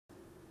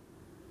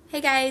Hey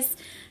guys,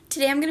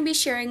 today I'm going to be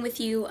sharing with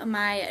you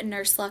my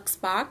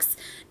Nurseluxe box.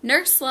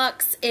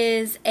 Nurseluxe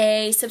is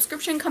a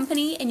subscription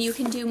company and you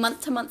can do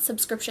month-to-month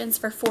subscriptions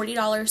for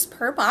 $40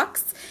 per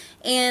box.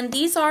 And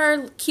these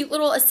are cute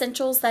little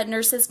essentials that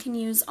nurses can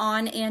use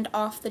on and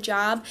off the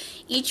job.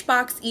 Each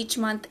box each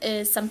month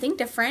is something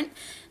different.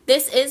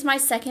 This is my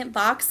second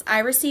box. I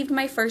received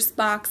my first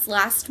box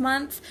last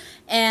month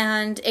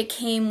and it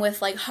came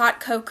with like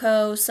hot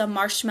cocoa, some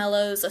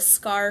marshmallows, a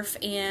scarf,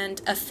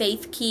 and a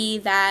faith key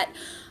that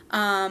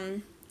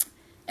an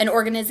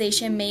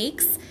organization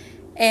makes.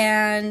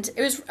 And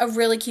it was a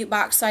really cute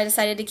box, so I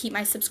decided to keep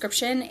my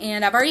subscription.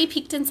 And I've already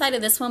peeked inside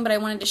of this one, but I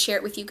wanted to share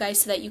it with you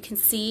guys so that you can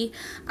see.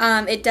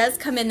 It does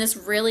come in this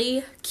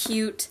really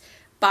cute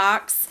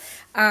box,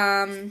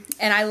 and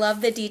I love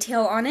the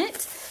detail on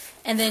it.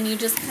 And then you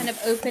just kind of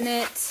open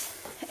it,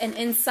 and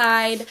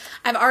inside,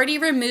 I've already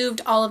removed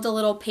all of the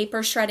little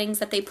paper shreddings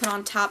that they put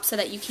on top so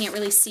that you can't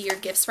really see your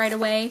gifts right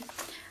away.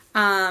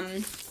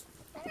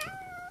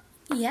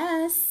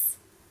 Yes.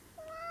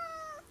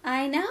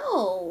 I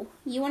know.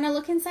 You want to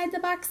look inside the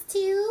box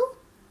too?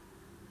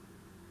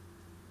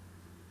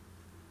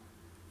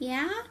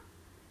 Yeah?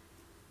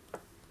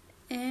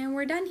 And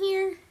we're done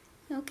here.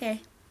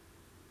 Okay.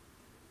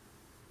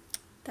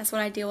 That's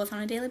what I deal with on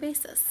a daily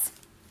basis.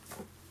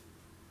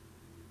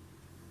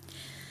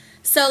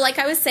 So like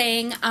I was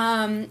saying,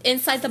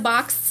 inside the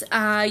box,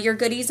 your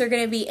goodies are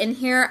going to be in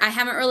here. I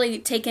haven't really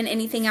taken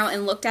anything out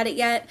and looked at it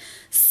yet.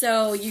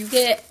 So you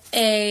get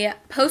a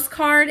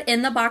postcard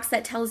in the box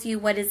that tells you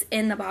what is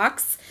in the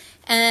box.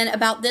 And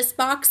about this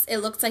box, it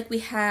looks like we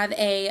have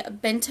a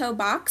bento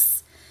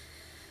box.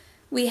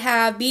 We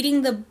have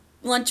Beating the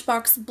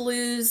Lunchbox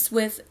Blues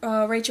with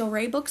Rachel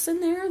Ray books in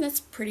there. That's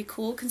pretty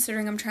cool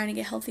considering I'm trying to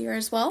get healthier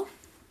as well.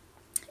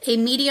 A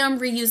medium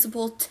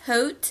reusable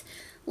tote.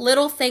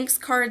 Little thanks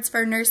cards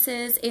for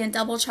nurses, and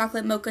double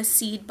chocolate mocha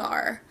seed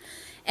bar.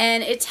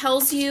 And it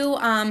tells you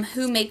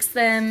who makes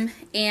them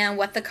and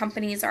what the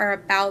companies are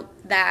about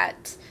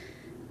that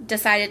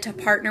decided to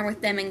partner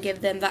with them and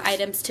give them the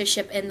items to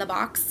ship in the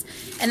box.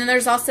 And then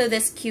there's also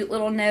this cute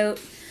little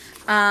note.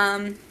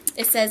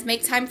 It says,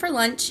 make time for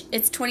lunch.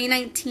 It's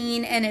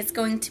 2019 and it's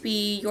going to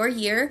be your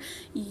year.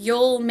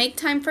 You'll make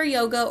time for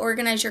yoga,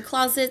 organize your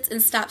closets,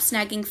 and stop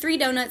snagging 3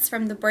 donuts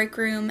from the break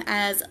room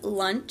as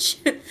lunch.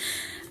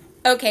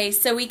 Okay,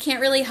 so we can't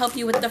really help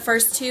you with the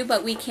first two,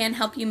 but we can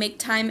help you make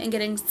time and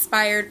get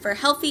inspired for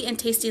healthy and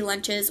tasty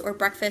lunches or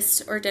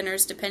breakfasts or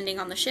dinners depending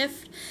on the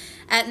shift.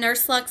 At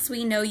Nurseluxe,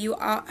 we know you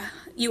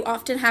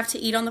often have to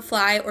eat on the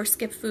fly or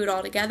skip food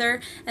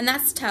altogether, and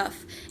that's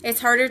tough.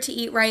 It's harder to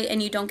eat right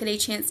and you don't get a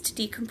chance to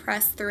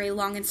decompress through a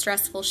long and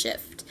stressful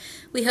shift.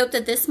 We hope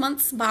that this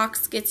month's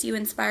box gets you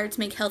inspired to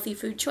make healthy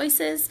food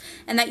choices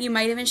and that you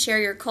might even share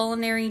your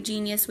culinary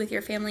genius with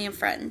your family and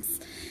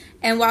friends.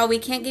 And while we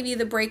can't give you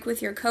the break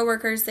with your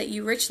coworkers that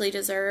you richly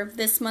deserve,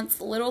 this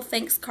month's little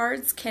thanks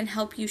cards can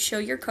help you show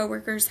your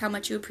coworkers how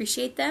much you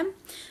appreciate them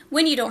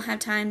when you don't have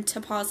time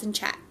to pause and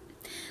chat.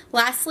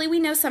 Lastly,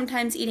 we know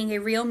sometimes eating a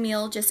real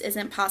meal just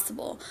isn't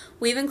possible.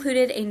 We've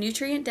included a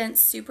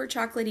nutrient-dense, super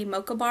chocolatey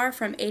mocha bar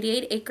from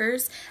 88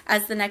 Acres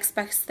as the next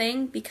best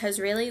thing, because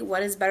really,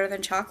 what is better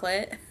than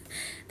chocolate?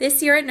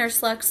 This year at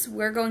Nurseluxe,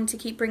 we're going to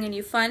keep bringing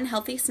you fun,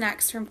 healthy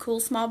snacks from cool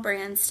small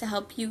brands to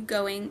help keep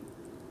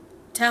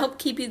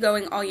you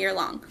going all year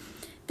long.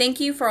 Thank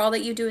you for all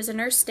that you do as a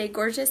nurse. Stay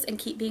gorgeous and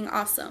keep being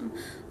awesome.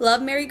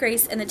 Love, Mary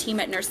Grace and the team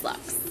at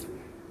Nurseluxe.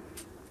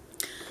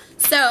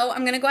 So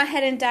I'm going to go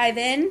ahead and dive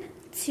in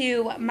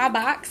to my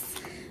box.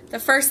 The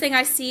first thing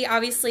I see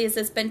obviously is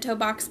this bento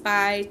box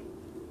by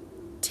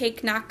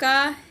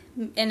Takenaka,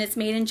 and it's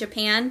made in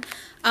Japan.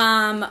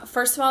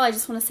 First of all, I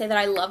just want to say that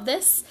I love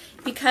this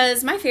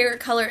because my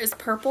favorite color is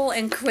purple,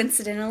 and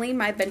coincidentally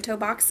my bento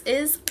box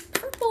is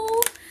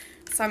purple.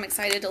 So I'm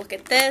excited to look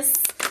at this.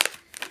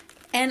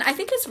 And I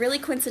think it's really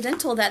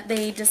coincidental that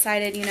they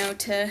decided, you know,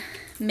 to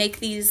make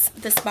this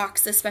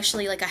box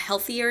especially like a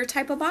healthier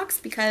type of box,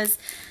 because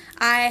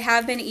I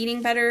have been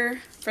eating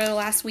better for the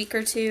last week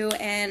or two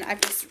and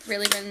I've just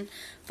really been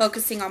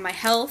focusing on my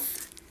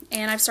health,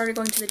 and I've started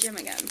going to the gym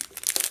again.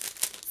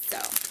 So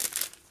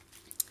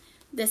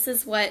this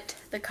is what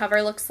the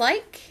cover looks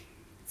like.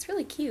 It's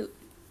really cute.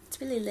 It's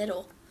really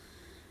little.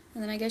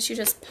 And then I guess you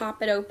just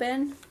pop it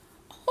open.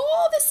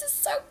 Oh, this is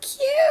so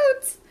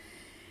cute!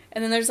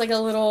 And then there's like a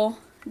little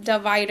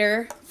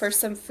divider for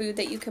some food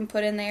that you can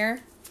put in there.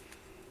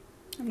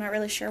 I'm not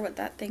really sure what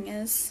that thing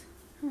is.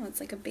 Oh, it's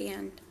like a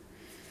band.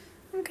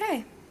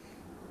 Okay.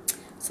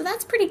 So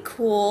that's pretty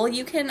cool.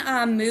 You can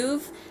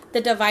move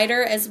the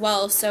divider as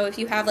well. So if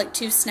you have like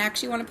 2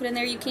 snacks you want to put in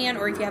there, you can.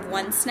 Or if you have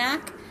 1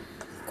 snack,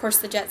 of course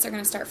the jets are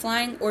going to start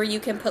flying. Or you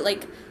can put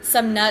like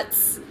some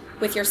nuts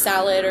with your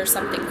salad or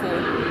something cool.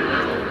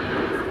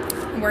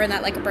 I'm wearing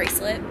that like a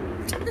bracelet.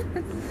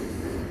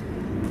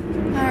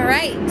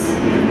 Alright.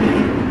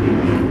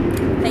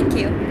 Thank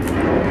you.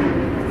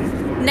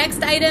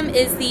 Next item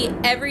is the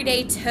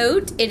Everyday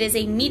Tote. It is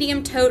a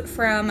medium tote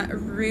from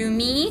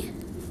Rumi.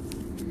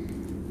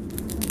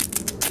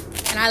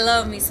 And I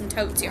love me some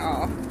totes,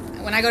 y'all.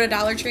 when I go to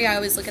Dollar Tree, I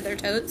always look at their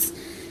totes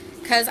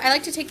because I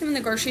like to take them in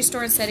the grocery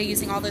store instead of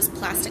using all those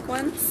plastic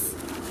ones.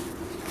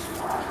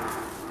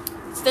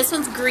 So this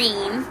one's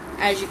green,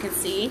 as you can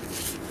see.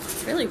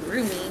 It's really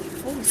roomy.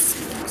 Holy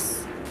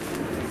smokes.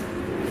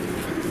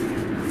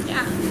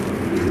 Yeah.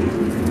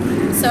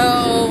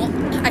 So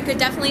I could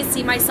definitely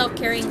see myself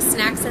carrying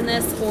snacks in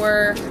this,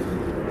 or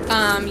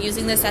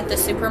using this at the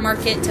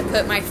supermarket to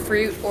put my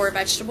fruit or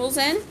vegetables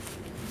in. It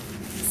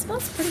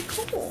smells pretty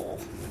cool.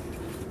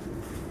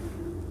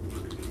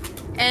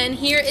 And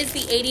here is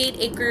the 88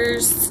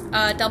 Acres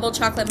double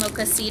chocolate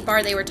mocha seed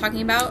bar they were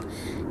talking about.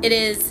 It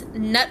is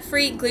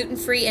nut-free,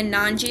 gluten-free, and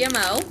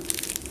non-GMO.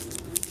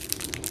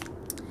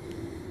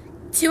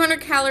 200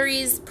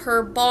 calories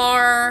per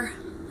bar,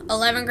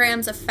 11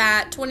 grams of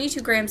fat, 22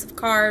 grams of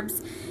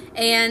carbs,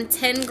 and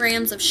 10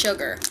 grams of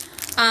sugar.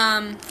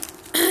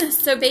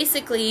 So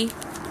basically,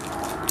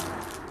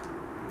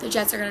 the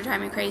jets are going to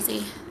drive me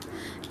crazy.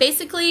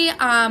 Basically,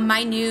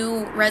 my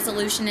new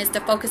resolution is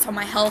to focus on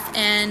my health,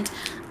 and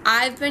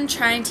I've been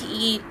trying to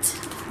eat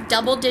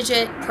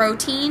double-digit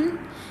protein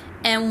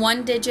and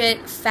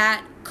one-digit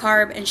fat,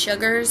 carb, and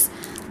sugars.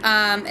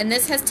 And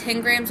this has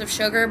 10 grams of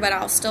sugar, but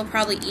I'll still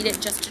probably eat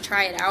it just to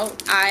try it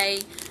out.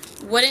 I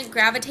wouldn't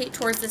gravitate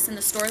towards this in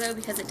the store, though,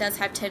 because it does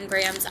have 10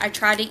 grams. I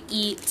try to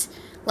eat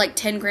like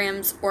 10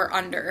 grams or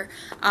under.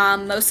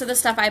 Most of the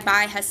stuff I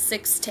buy has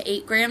 6 to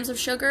 8 grams of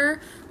sugar,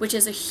 which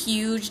is a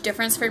huge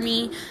difference for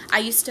me. I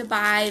used to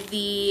buy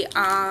the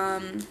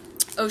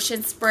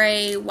Ocean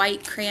Spray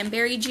white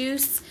cranberry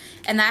juice,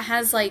 and that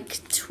has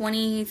like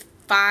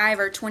 25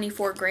 or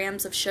 24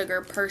 grams of sugar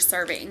per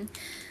serving.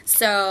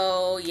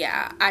 So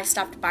yeah, I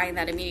stopped buying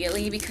that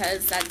immediately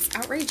because that's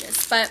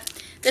outrageous.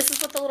 But this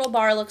is what the little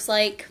bar looks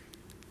like.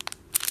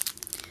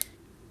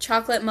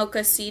 Chocolate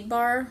mocha seed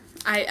bar.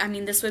 I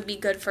mean, this would be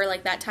good for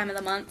like that time of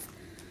the month,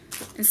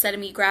 instead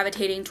of me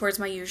gravitating towards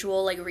my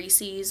usual like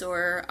Reese's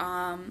or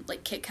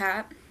like Kit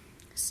Kat,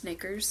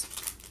 Snickers.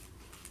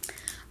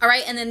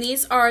 Alright, and then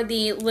these are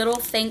the little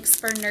thanks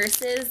for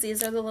nurses.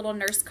 These are the little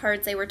nurse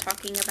cards they were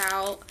talking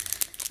about.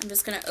 I'm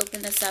just going to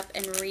open this up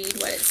and read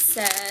what it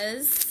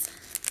says.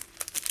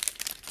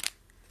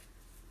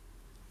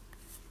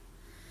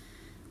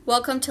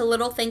 Welcome to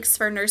Little Thanks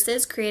for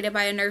Nurses, created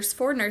by a nurse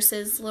for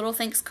nurses. Little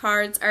Thanks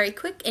cards are a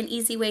quick and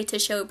easy way to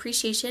show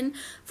appreciation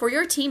for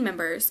your team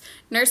members.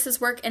 Nurses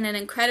work in an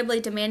incredibly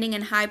demanding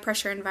and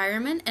high-pressure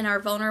environment and are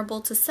vulnerable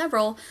to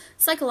several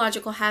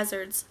psychological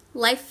hazards.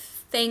 Life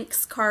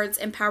Thanks cards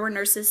empower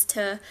nurses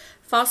to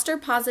foster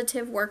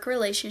positive work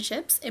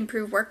relationships,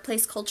 improve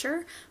workplace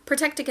culture,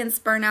 protect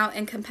against burnout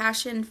and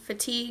compassion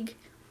fatigue,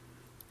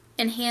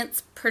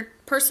 enhance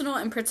personal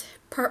and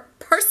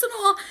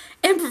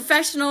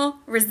professional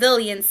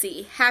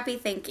resiliency. Happy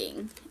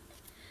thinking.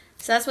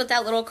 So that's what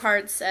that little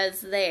card says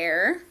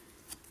there.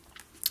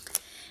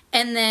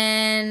 And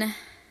then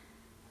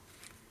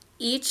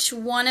each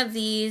one of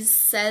these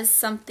says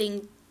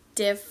something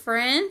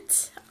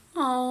different.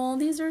 Oh,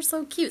 these are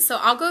so cute. So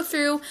I'll go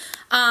through.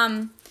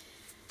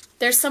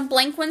 There's some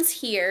blank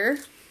ones here.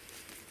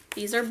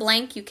 These are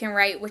blank. You can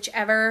write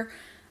whichever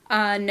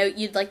note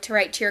you'd like to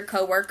write to your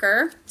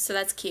coworker. So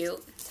that's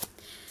cute.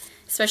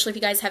 Especially if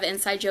you guys have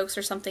inside jokes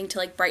or something to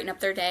like brighten up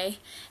their day.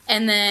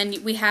 And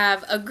then we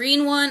have a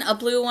green one, a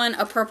blue one,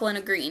 a purple, and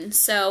a green.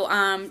 So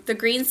the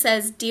green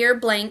says, Dear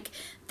blank,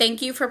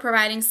 thank you for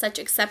providing such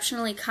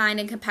exceptionally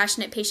kind and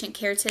compassionate patient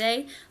care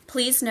today.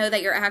 Please know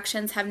that your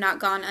actions have not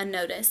gone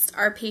unnoticed.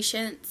 Our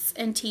patients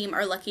and team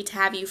are lucky to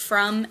have you,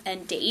 from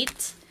and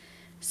date.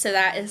 So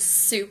that is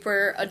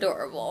super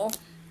adorable.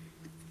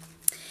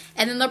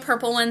 And then the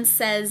purple one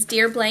says,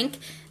 Dear blank,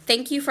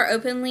 thank you for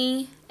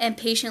openly and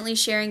patiently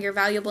sharing your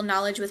valuable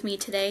knowledge with me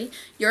today.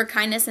 Your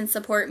kindness and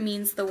support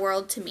means the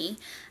world to me.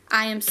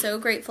 I am so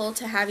grateful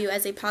to have you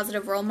as a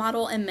positive role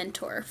model and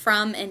mentor.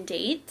 From and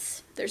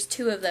date. There's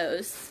 2 of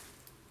those.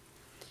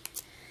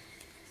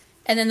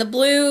 And then the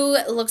blue,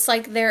 it looks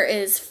like there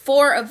is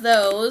 4 of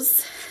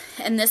those.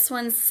 And this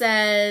one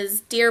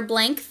says, Dear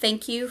blank,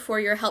 thank you for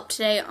your help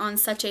today on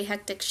such a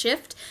hectic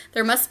shift.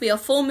 There must be a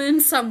full moon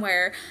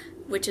somewhere,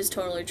 which is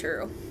totally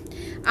true.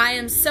 I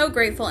am so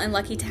grateful and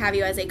lucky to have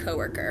you as a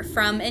coworker.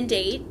 From and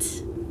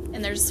date.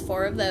 And there's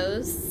 4 of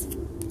those.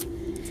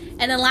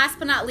 And then last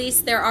but not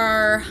least, there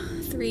are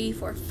 3,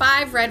 4,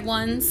 5 red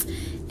ones.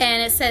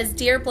 And it says,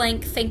 Dear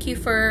blank, thank you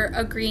for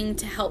agreeing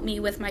to help me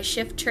with my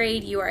shift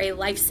trade. You are a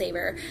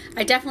lifesaver.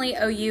 I definitely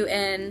owe you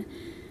an...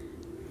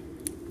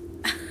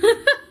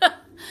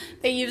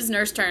 They use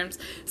nurse terms.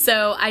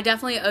 So I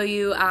definitely owe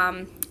you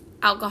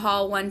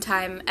alcohol one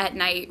time at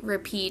night,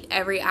 repeat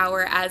every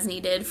hour as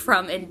needed,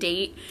 from and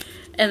date.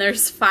 And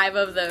there's 5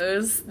 of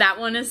those. That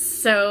one is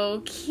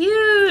so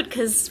cute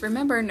because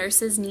remember,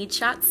 nurses need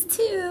shots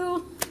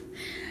too.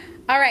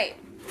 All right.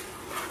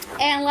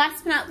 And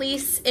last but not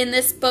least, in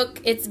this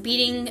book, it's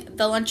Beating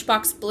the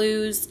Lunchbox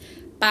Blues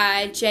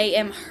by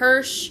J.M.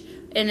 Hirsch,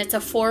 and it's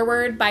a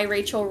foreword by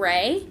Rachel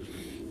Ray.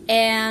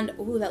 And,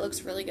 ooh, that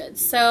looks really good.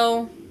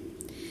 So,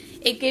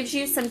 it gives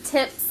you some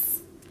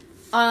tips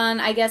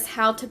on, I guess,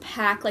 how to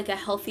pack like a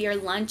healthier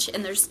lunch,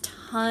 and there's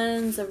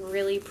tons of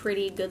really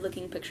pretty,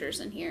 good-looking pictures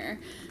in here.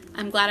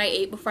 I'm glad I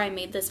ate before I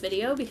made this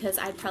video because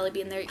I'd probably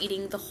be in there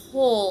eating the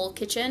whole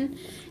kitchen.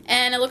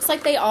 And it looks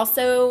like they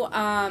also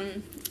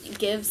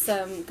give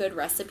some good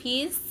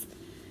recipes.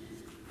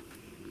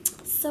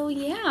 So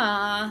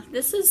yeah,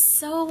 this is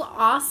so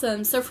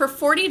awesome. So for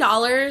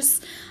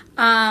 $40,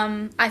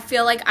 I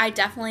feel like I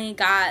definitely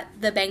got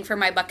the bang for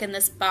my buck in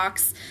this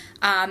box,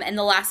 and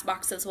the last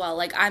box as well.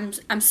 Like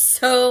I'm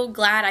so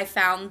glad I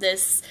found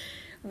this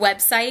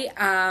website.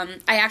 I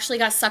actually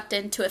got sucked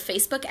into a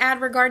Facebook ad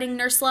regarding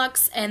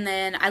Nurseluxe, and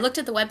then I looked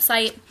at the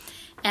website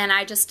and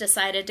I just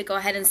decided to go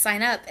ahead and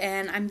sign up,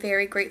 and I'm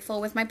very grateful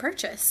with my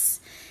purchase.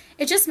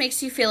 It just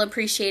makes you feel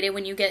appreciated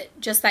when you get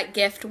just that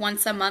gift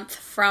once a month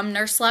from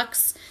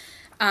Nurseluxe.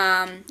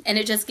 And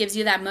it just gives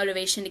you that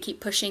motivation to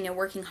keep pushing and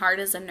working hard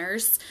as a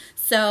nurse.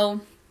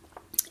 So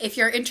if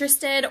you're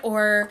interested,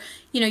 or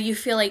you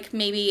feel like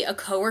maybe a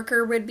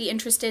coworker would be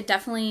interested,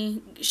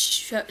 definitely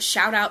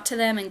shout out to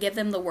them and give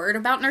them the word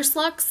about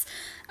Nurseluxe.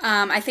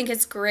 I think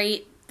it's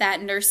great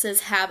that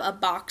nurses have a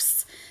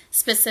box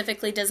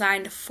specifically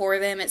designed for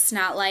them. It's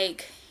not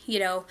like,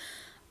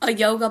 a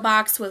yoga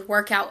box with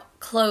workout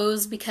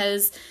clothes,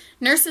 because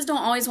nurses don't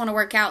always want to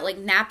work out. Like,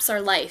 naps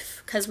are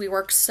life because we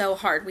work so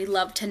hard. We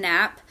love to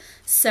nap.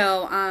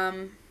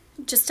 So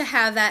just to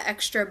have that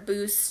extra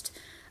boost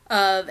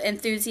of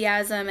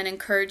enthusiasm and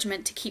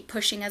encouragement to keep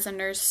pushing as a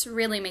nurse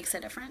really makes a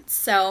difference.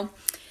 So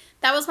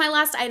that was my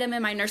last item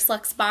in my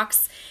Nurseluxe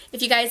box.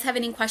 If you guys have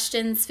any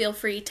questions, feel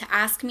free to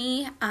ask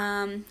me,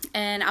 and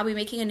I'll be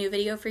making a new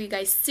video for you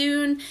guys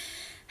soon.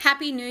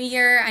 Happy New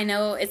Year. I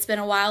know it's been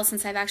a while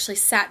since I've actually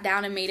sat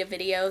down and made a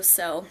video,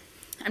 so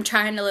I'm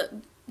trying to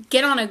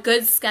get on a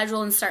good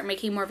schedule and start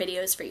making more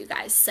videos for you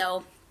guys.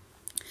 So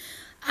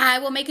I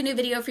will make a new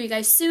video for you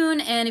guys soon,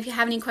 and if you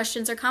have any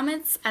questions or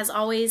comments, as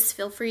always,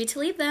 feel free to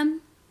leave them.